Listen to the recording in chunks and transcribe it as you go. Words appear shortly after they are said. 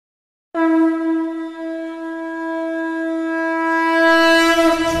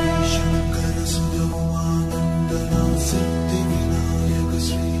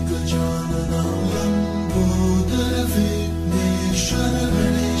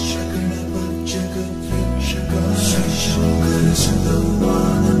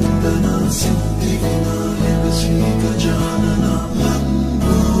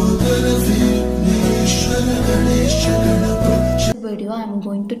Video I am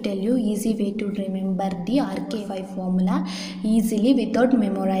going to tell you easy way to remember the RK5 formula easily without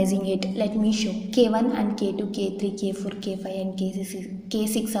memorizing it. Let me show. K1 and K2, K3, K4, K5 and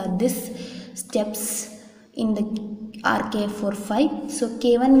K6 are these steps in the RK45. So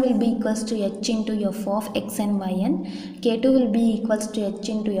K1 will be equals to H into F of Xn Yn. K2 will be equals to H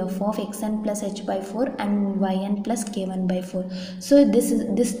into F of Xn plus H by 4 and Yn plus K1 by 4. So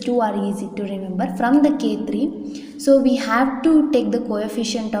these two are easy to remember. From the K3, so we have to take the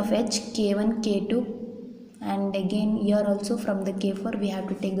coefficient of H, K1, K2, and again here also from the K4 we have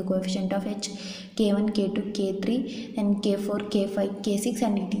to take the coefficient of H, K1, K2, K3 and K4, K5, K6,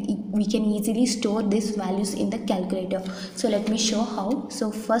 and we can easily store these values in the calculator. So let me show how. So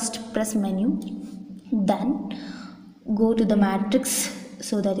first press menu, then go to the matrix,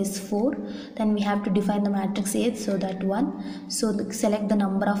 so that is 4. Then we have to define the matrix A, so that 1. So select the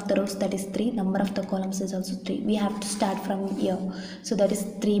number of the rows, that is 3. Number of the columns is also 3. We have to start from here, so that is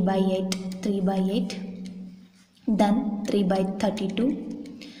 3 by 8, 3 by 8, then 3 by 32,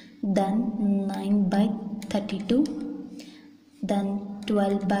 then 9 by 32, then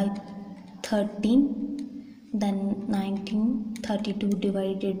 12 by 13, then 19, 32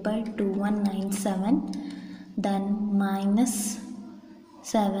 divided by 2197, then minus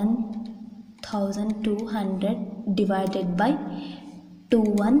 7200 divided by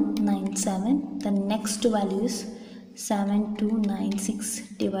 2197. The next value is 7296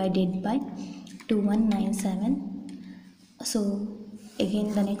 divided by 2197. So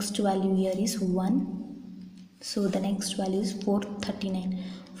again the next value here is 1. So the next value is 439.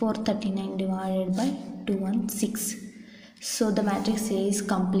 439 divided by 216. So the matrix A is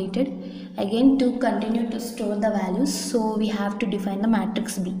completed. Again, to continue to store the values, so we have to define the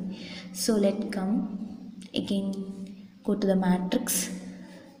matrix B. So let's come again, go to the matrix,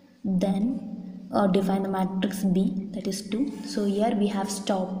 then define the matrix B, that is 2. So here we have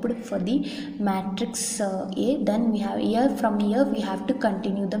stopped for the matrix A. Then we have here, from here we have to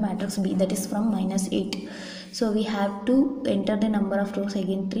continue the matrix B, that is from minus 8. So we have to enter the number of rows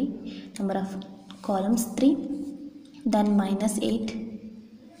again 3, number of columns 3, then minus 8.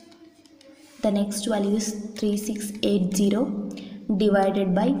 The next value is 3680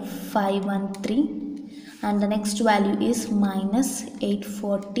 divided by 513, and the next value is minus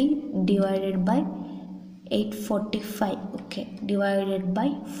 840 divided by 845, okay, divided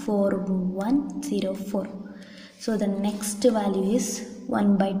by 4104. So the next value is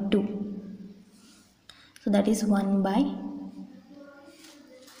 1 by 2. So that is 1 by 2.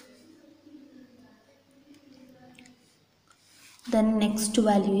 Then next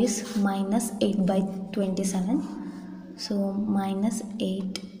value is minus 8 by 27. So minus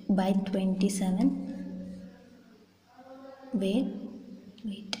 8 by 27. Wait.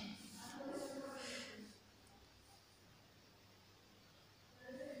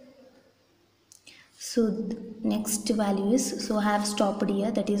 So next value is, so I have stopped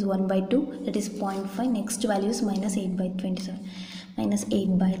here, that is 1 by 2, that is 0.5. Next value is minus 8 by 27. Minus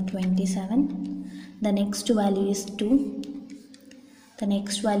 8 by 27. The next value is 2. The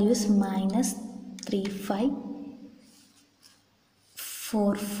next value is minus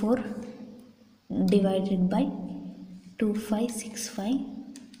 3544 divided by 2565.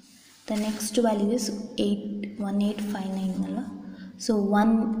 The next value is 1859. So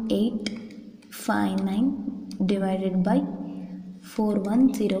 1859 divided by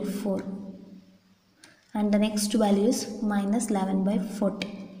 4104. And the next value is minus 11 by 40.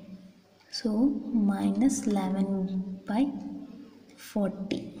 So minus 11 by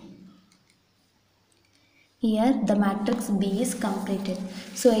 40. Here the matrix B is completed.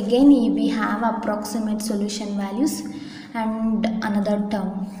 So again we have approximate solution values and another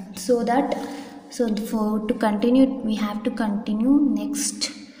term. So to continue we have to continue.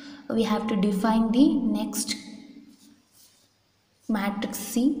 Next we have to define the next matrix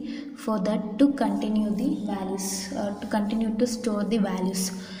C. For that, to continue the values, to continue to store the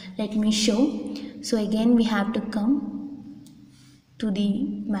values, let me show. So again we have to come to the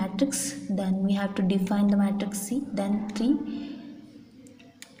matrix, then we have to define the matrix C, then 3.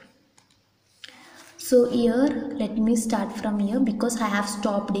 So here let me start from here because I have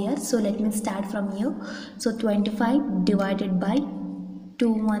stopped here. So let me start from here. So 25 divided by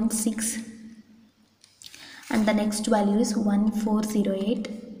 216, and the next value is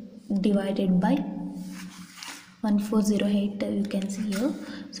 1408 divided by 1408, you can see here.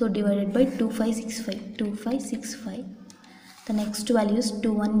 So divided by 2565. The next value is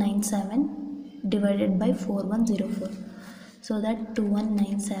 2197 divided by 4104. So that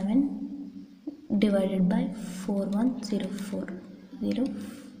 2197 divided by 4104.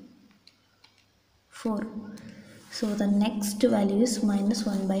 So the next value is minus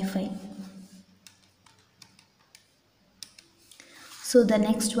 1 by 5. So the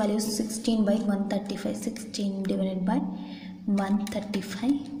next value is 16 by 135. 16 divided by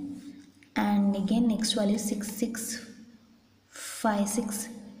 135. And again next value is 6656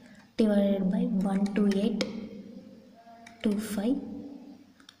 divided by 12825.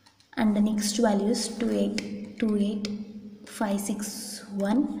 And the next value is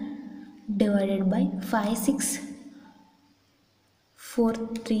 2828561 divided by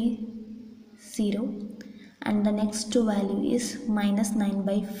 56430. And the next value is minus 9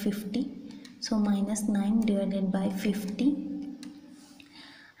 by 50. So minus 9 divided by 50.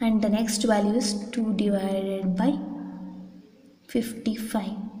 And the next value is 2 divided by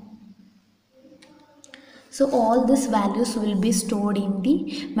 55. So all these values will be stored in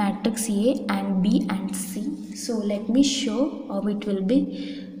the matrix A and B and C. So let me show how it will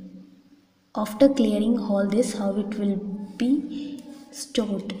be after clearing all this, how it will be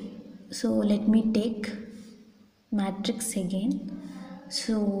stored. So let me take matrix again.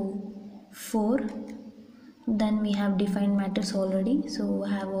 So 4, then we have defined matrix already. So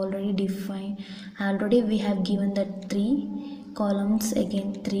I have already defined, we have given the 3 columns,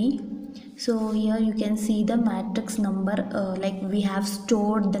 again 3. So here you can see the matrix number, like we have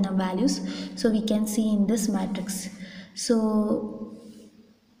stored the values, so we can see in this matrix. So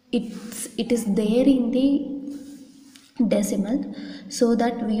it is there in the decimal, so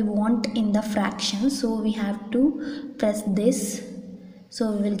that we want in the fraction, so we have to press this,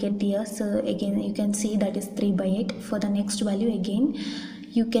 so we will get here. So again you can see that is 3 by 8. For the next value again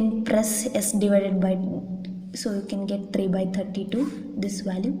you can press s divided by, so you can get 3 by 32, this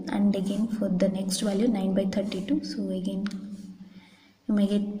value. And again for the next value 9 by 32, so again you may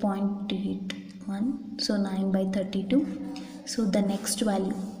get 0.81, so 9 by 32. So the next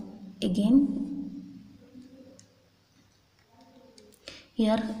value again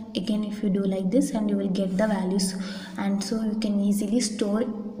here, again if you do like this, and you will get the values, and so you can easily store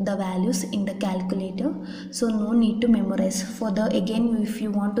the values in the calculator, so no need to memorize. For the, again if you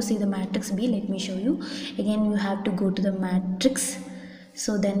want to see the matrix B, let me show you. Again you have to go to the matrix,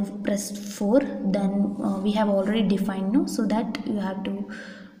 so then press 4, then we have already defined, no, so that you have to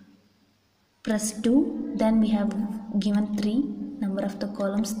press 2, then we have given 3, number of the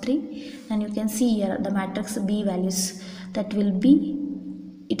columns 3, and you can see here the matrix B values, that will be,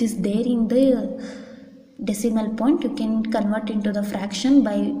 it is there in the decimal point. You can convert into the fraction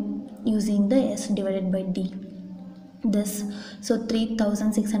by using the s divided by d, this. So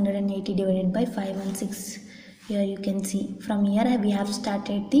 3680 divided by 516. Here you can see, from here we have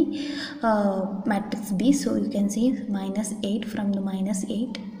started the matrix B, so you can see minus 8, from the minus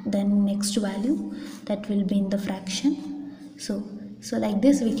 8, then next value that will be in the fraction. So like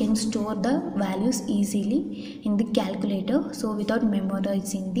this we can store the values easily in the calculator, so without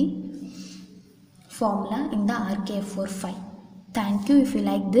memorizing the formula in the RKF4 file. Thank you. If you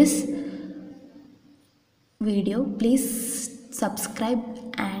like this video, please subscribe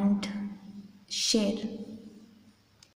and share.